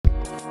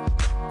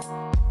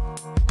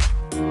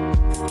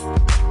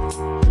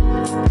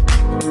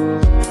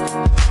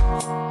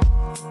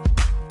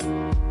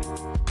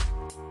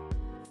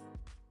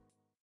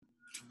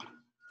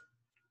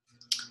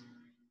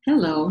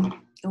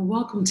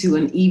welcome to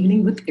An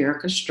Evening with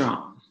Erica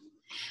Strong.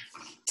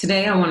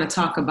 Today I want to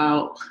talk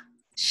about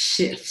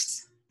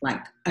shifts,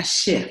 like a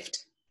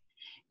shift.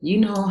 You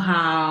know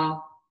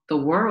how the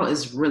world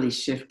is really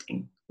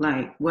shifting,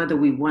 like whether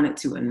we want it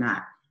to or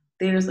not.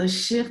 There's a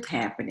shift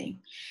happening.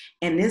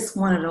 And it's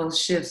one of those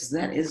shifts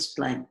that is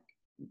like,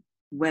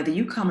 whether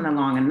you coming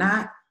along or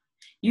not,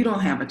 you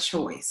don't have a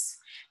choice.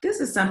 This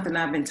is something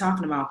I've been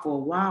talking about for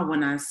a while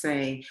when I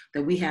say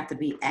that we have to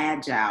be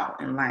agile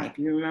in life.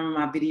 You remember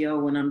my video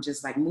when I'm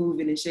just like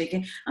moving and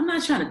shaking? I'm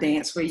not trying to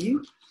dance for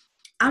you.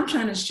 I'm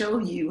trying to show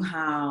you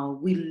how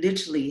we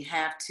literally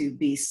have to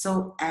be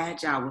so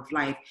agile with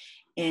life.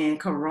 And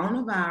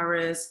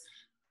coronavirus,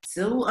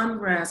 civil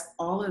unrest,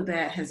 all of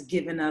that has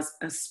given us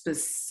a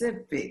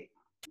specific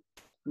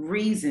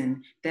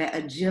reason that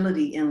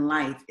agility in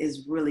life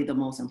is really the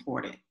most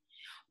important.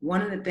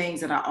 One of the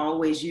things that I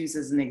always use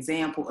as an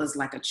example is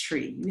like a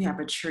tree. You have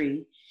a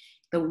tree,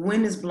 the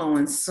wind is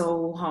blowing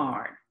so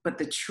hard, but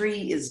the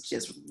tree is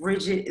just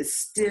rigid, it's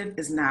stiff,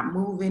 it's not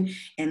moving,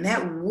 and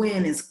that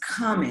wind is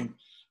coming,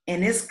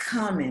 and it's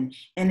coming,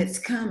 and it's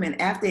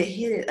coming. After it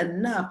hit it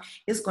enough,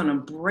 it's gonna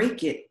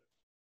break it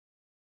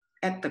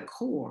at the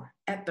core,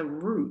 at the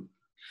root.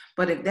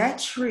 But if that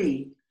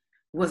tree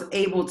was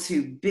able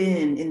to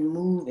bend and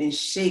move and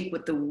shake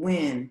with the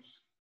wind,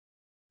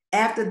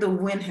 after the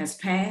wind has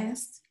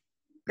passed,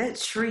 that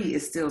tree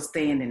is still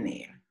standing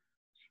there.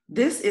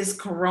 This is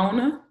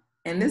Corona,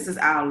 and this is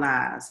our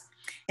lives.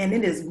 And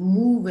it is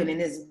moving,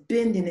 and it's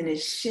bending, and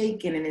it's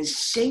shaking, and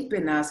it's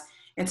shaping us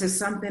into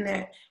something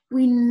that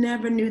we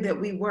never knew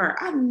that we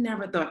were. I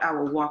never thought I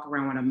would walk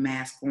around with a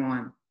mask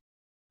on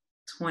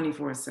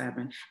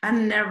 24/7. I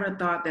never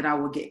thought that I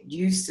would get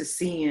used to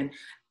seeing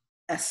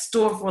a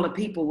store full of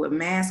people with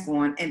masks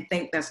on and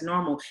think that's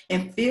normal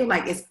and feel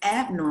like it's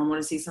abnormal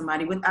to see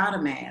somebody without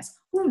a mask.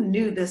 Who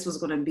knew this was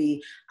going to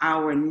be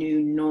our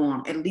new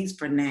norm, at least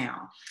for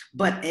now?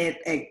 But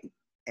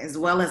as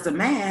well as the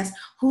mask,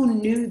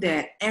 who knew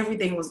that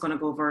everything was going to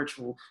go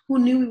virtual? Who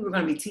knew we were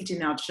going to be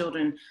teaching our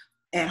children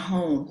at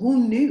home?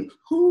 Who knew?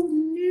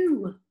 Who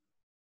knew?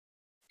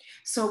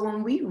 So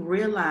when we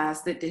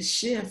realize that this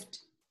shift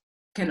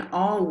can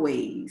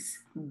always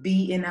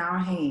be in our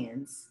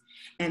hands,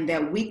 and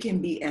that we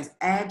can be as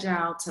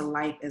agile to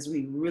life as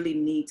we really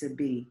need to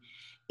be,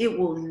 it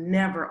will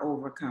never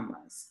overcome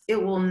us.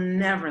 It will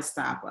never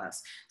stop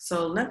us.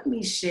 So let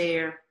me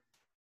share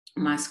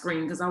my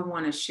screen because I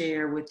want to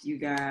share with you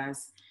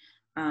guys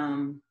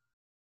a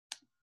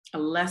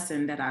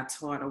lesson that I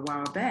taught a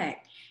while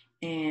back.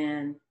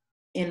 And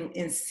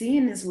in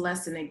seeing this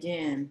lesson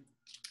again,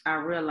 I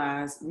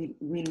realized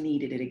we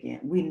needed it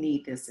again. We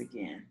need this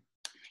again.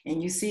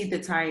 And you see the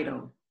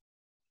title,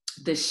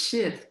 The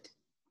Shift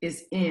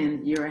is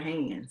in your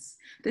hands.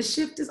 The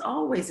shift is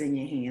always in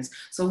your hands.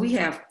 So we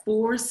have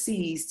 4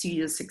 C's to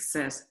your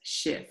success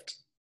shift.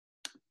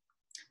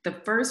 The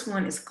first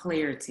one is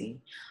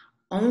clarity.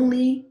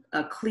 Only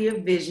a clear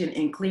vision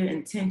and clear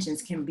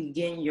intentions can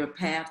begin your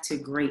path to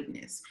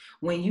greatness.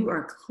 When you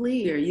are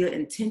clear, your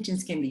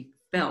intentions can be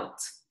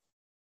felt.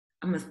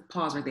 I'm gonna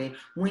pause right there.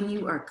 When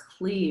you are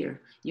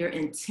clear, your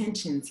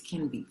intentions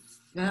can be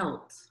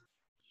felt.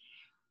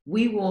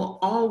 We will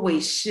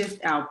always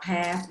shift our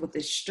path with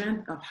the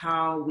strength of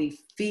how we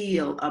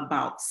feel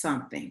about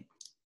something.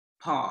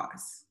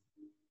 Pause.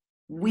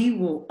 We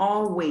will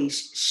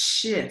always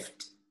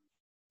shift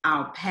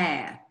our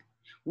path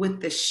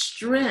with the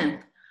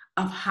strength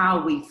of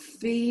how we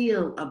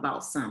feel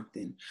about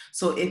something.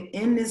 So if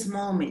in this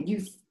moment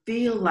you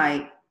feel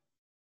like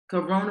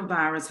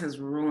coronavirus has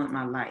ruined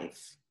my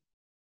life,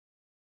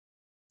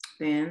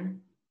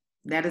 then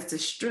that is the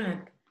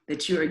strength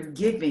that you're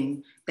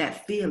giving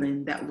that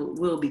feeling that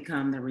will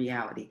become the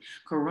reality.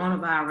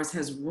 Coronavirus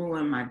has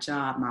ruined my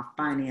job, my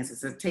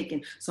finances, has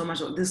taken so much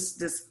of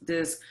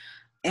this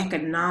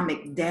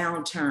economic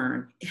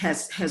downturn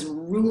has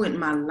ruined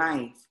my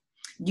life.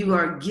 You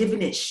are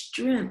giving it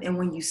strength, and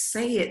when you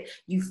say it,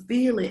 you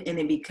feel it, and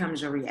it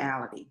becomes your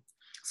reality.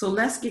 So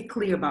let's get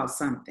clear about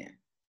something.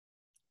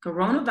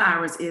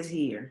 Coronavirus is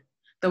here.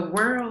 The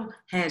world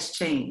has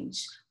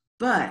changed,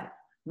 but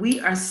we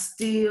are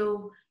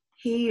still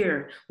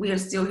here. We are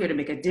still here to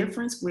make a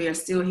difference. We are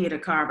still here to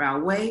carve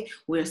our way.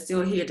 We are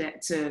still here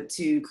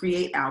to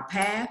create our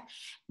path.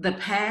 The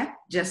path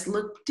just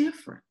looked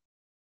different,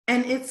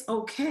 and it's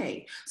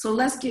okay. So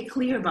let's get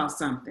clear about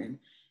something.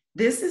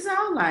 This is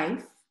our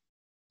life.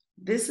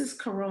 This is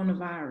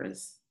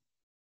coronavirus.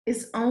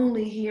 It's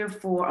only here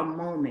for a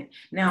moment.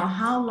 Now,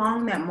 how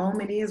long that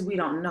moment is, we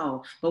don't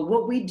know. But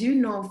what we do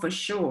know for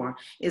sure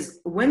is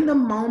when the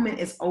moment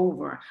is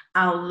over,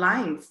 our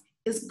life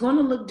is going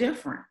to look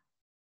different.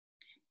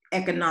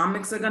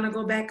 Economics are going to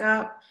go back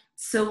up,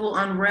 civil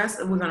unrest,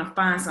 and we're going to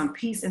find some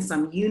peace and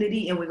some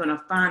unity, and we're going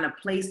to find a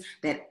place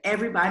that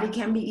everybody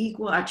can be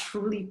equal. I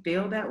truly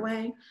feel that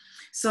way.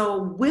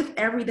 So with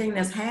everything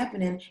that's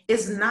happening,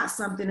 it's not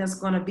something that's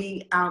going to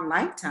be our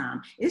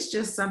lifetime. It's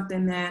just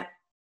something that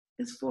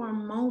is for a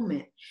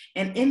moment.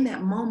 And in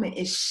that moment,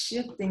 it's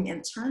shifting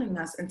and turning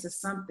us into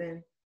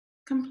something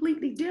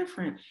completely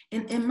different.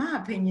 And in my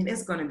opinion,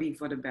 it's going to be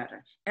for the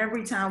better.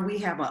 Every time we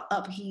have an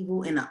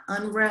upheaval and an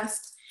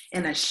unrest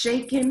and a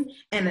shaking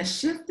and a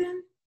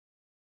shifting,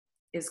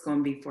 it's going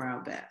to be for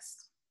our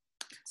best.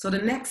 So the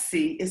next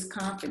C is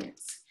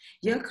confidence.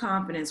 Your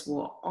confidence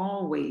will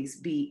always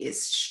be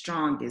its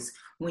strongest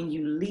when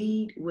you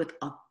lead with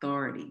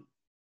authority.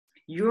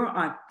 Your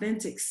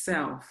authentic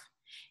self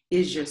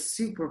is your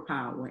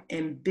superpower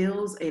and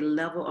builds a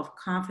level of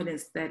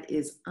confidence that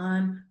is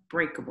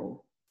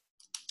unbreakable.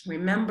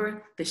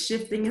 Remember, the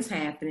shifting is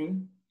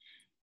happening.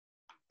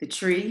 The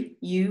tree,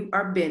 you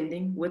are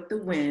bending with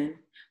the wind,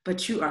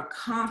 but you are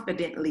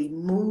confidently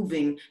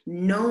moving,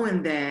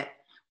 knowing that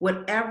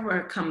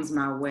whatever comes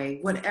my way,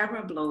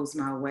 whatever blows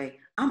my way,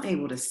 I'm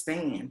able to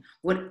stand.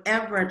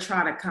 Whatever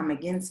try to come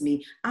against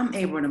me, I'm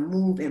able to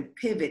move and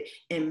pivot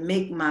and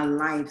make my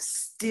life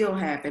still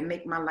happen,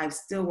 make my life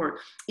still work,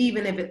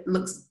 even if it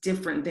looks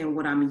different than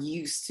what I'm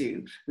used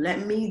to.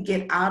 Let me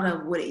get out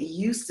of what it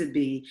used to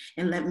be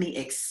and let me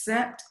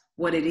accept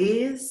what it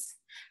is.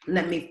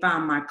 Let me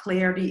find my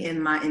clarity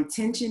in my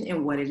intention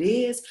and what it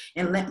is,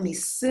 and let me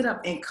sit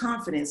up in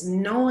confidence,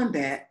 knowing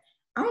that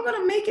I'm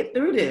going to make it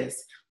through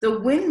this. The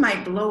wind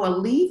might blow a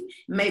leaf,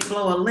 may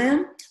blow a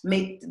limb,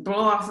 may blow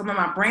off some of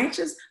my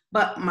branches,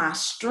 but my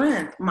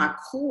strength, my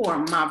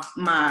core,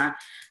 my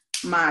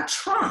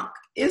trunk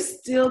is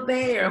still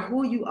there.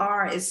 Who you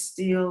are is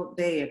still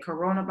there.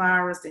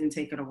 Coronavirus didn't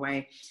take it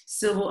away.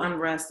 Civil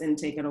unrest didn't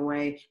take it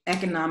away.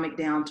 Economic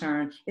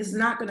downturn is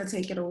not going to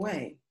take it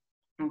away.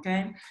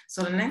 Okay,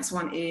 so the next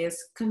one is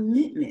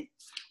commitment.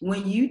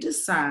 When you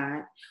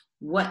decide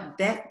what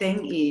that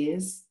thing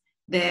is,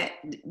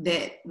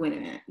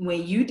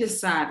 when you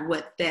decide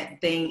what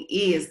that thing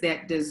is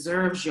that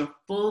deserves your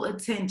full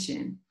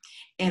attention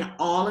and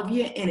all of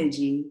your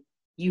energy,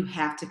 you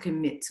have to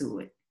commit to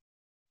it.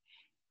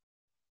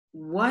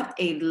 What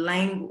is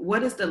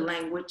the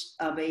language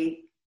of a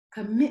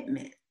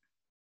commitment?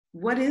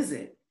 What is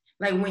it?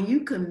 Like when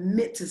you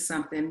commit to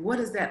something, what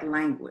is that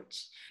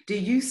language? Do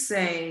you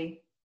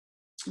say,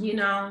 you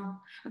know,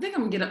 I think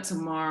I'm gonna get up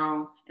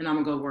tomorrow and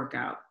I'm gonna go work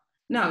out?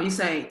 No, you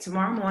say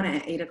tomorrow morning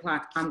at 8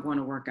 o'clock, I'm going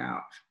to work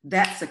out.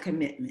 That's a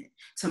commitment.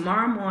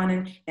 Tomorrow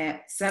morning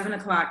at 7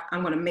 o'clock, I'm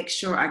going to make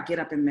sure I get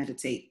up and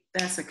meditate.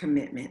 That's a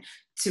commitment.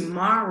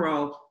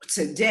 Tomorrow,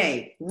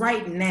 today,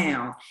 right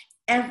now,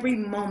 every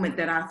moment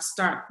that I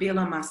start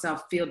feeling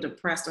myself feel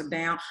depressed or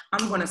down,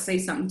 I'm going to say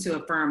something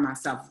to affirm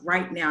myself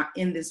right now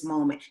in this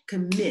moment.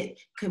 Commit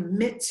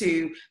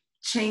to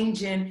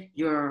changing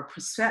your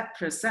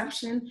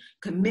perception,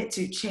 commit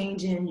to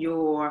changing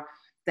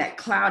that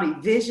cloudy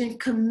vision,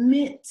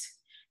 commit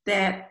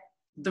that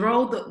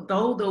though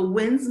the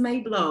winds may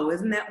blow,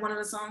 isn't that one of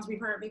the songs we've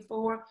heard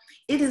before?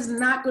 It is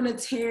not going to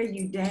tear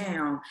you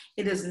down.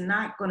 It is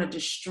not going to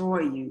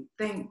destroy you.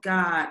 Thank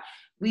God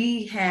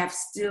we have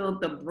still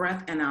the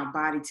breath in our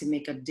body to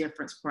make a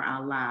difference for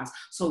our lives.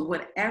 So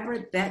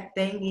whatever that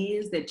thing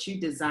is that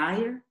you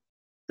desire,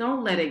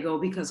 don't let it go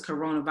because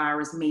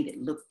coronavirus made it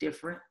look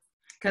different.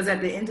 Because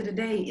at the end of the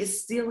day,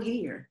 it's still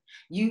here.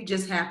 You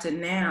just have to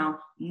now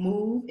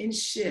move and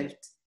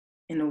shift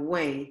in a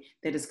way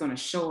that it's going to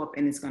show up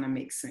and it's going to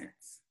make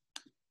sense.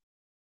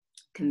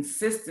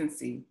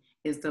 Consistency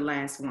is the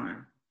last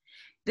one.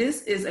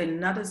 This is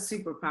another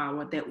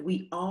superpower that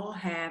we all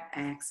have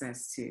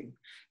access to.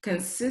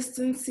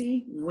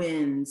 Consistency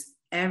wins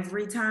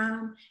every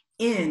time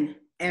in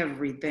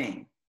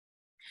everything.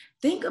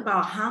 Think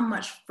about how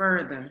much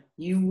further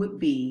you would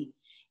be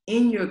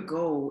in your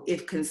goal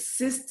if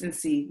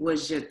consistency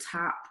was your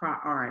top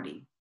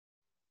priority.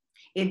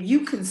 If you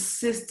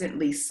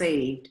consistently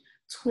saved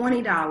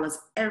 $20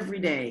 every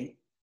day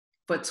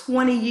for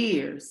 20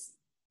 years,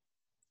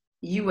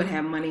 you would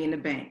have money in the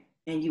bank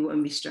and you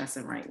wouldn't be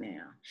stressing right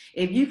now.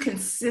 If you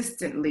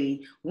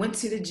consistently went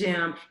to the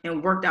gym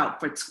and worked out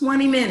for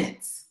 20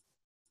 minutes,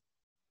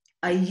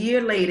 a year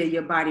later,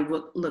 your body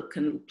will look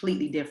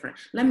completely different.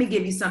 Let me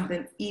give you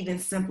something even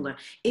simpler.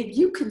 If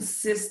you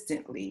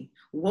consistently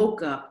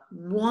woke up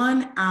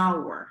 1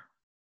 hour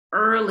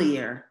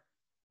earlier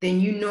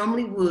than you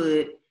normally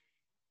would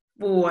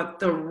for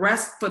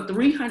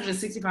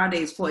 365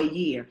 days for a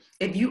year,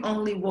 if you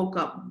only woke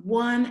up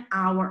 1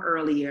 hour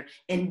earlier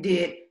and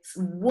did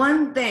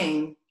one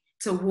thing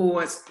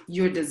towards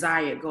your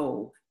desired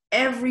goal,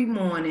 every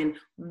morning,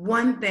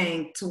 one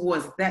thing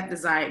towards that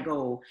desired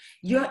goal,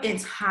 your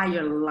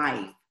entire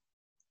life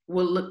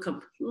will look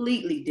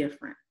completely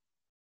different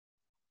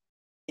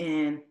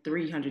in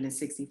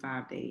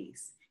 365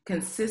 days.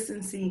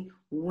 Consistency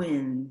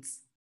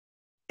wins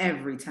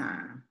every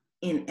time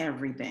in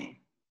everything.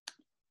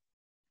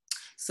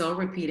 So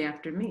repeat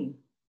after me.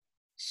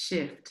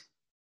 Shift.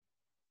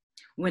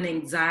 When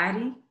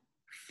anxiety,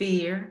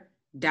 fear,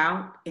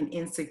 doubt, and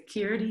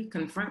insecurity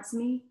confronts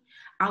me,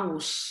 I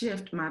will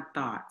shift my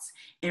thoughts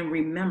and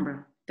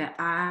remember that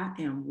I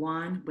am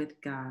one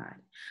with God.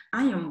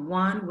 I am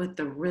one with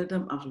the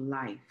rhythm of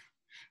life.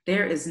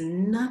 There is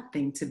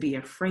nothing to be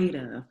afraid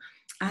of.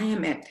 I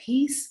am at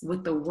peace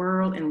with the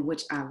world in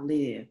which I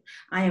live.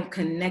 I am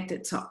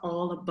connected to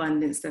all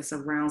abundance that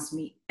surrounds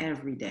me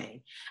every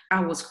day.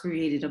 I was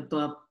created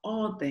above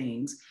all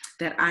things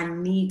that I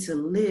need to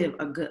live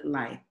a good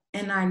life.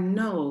 And I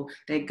know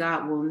that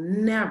God will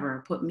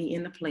never put me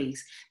in a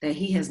place that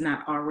He has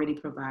not already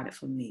provided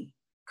for me.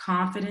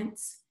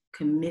 Confidence,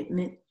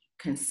 commitment,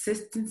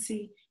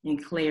 consistency,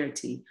 and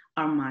clarity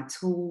are my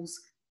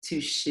tools to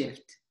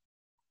shift.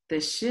 The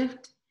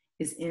shift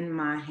is in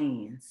my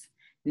hands.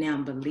 Now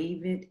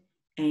believe it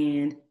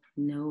and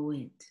know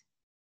it.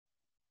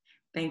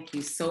 Thank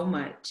you so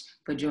much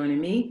for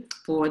joining me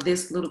for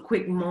this little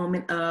quick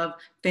moment of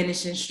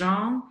finishing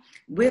strong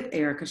with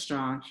Erica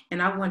Strong. And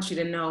I want you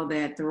to know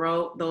that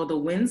though the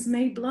winds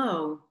may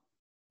blow,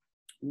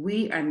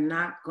 we are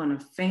not going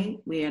to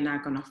faint. We are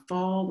not going to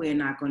fall. We are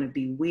not going to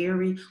be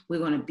weary. We're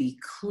going to be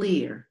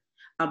clear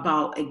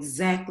about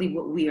exactly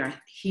what we are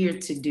here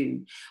to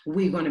do.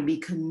 We're going to be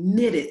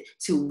committed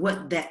to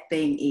what that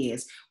thing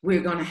is.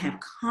 We're going to have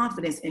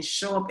confidence and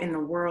show up in the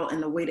world in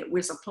the way that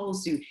we're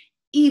supposed to,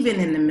 even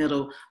in the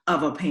middle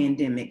of a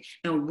pandemic.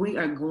 And we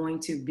are going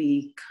to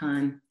be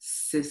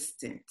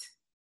consistent.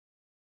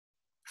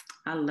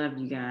 I love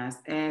you guys.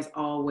 As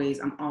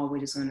always, I'm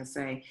always just going to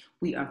say,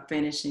 we are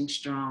finishing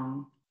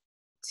strong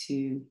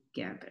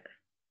together.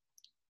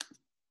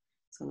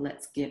 So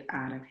let's get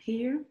out of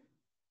here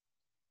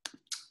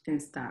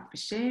and stop the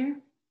share.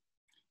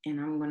 And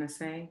I'm going to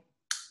say,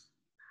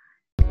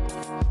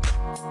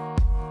 bye.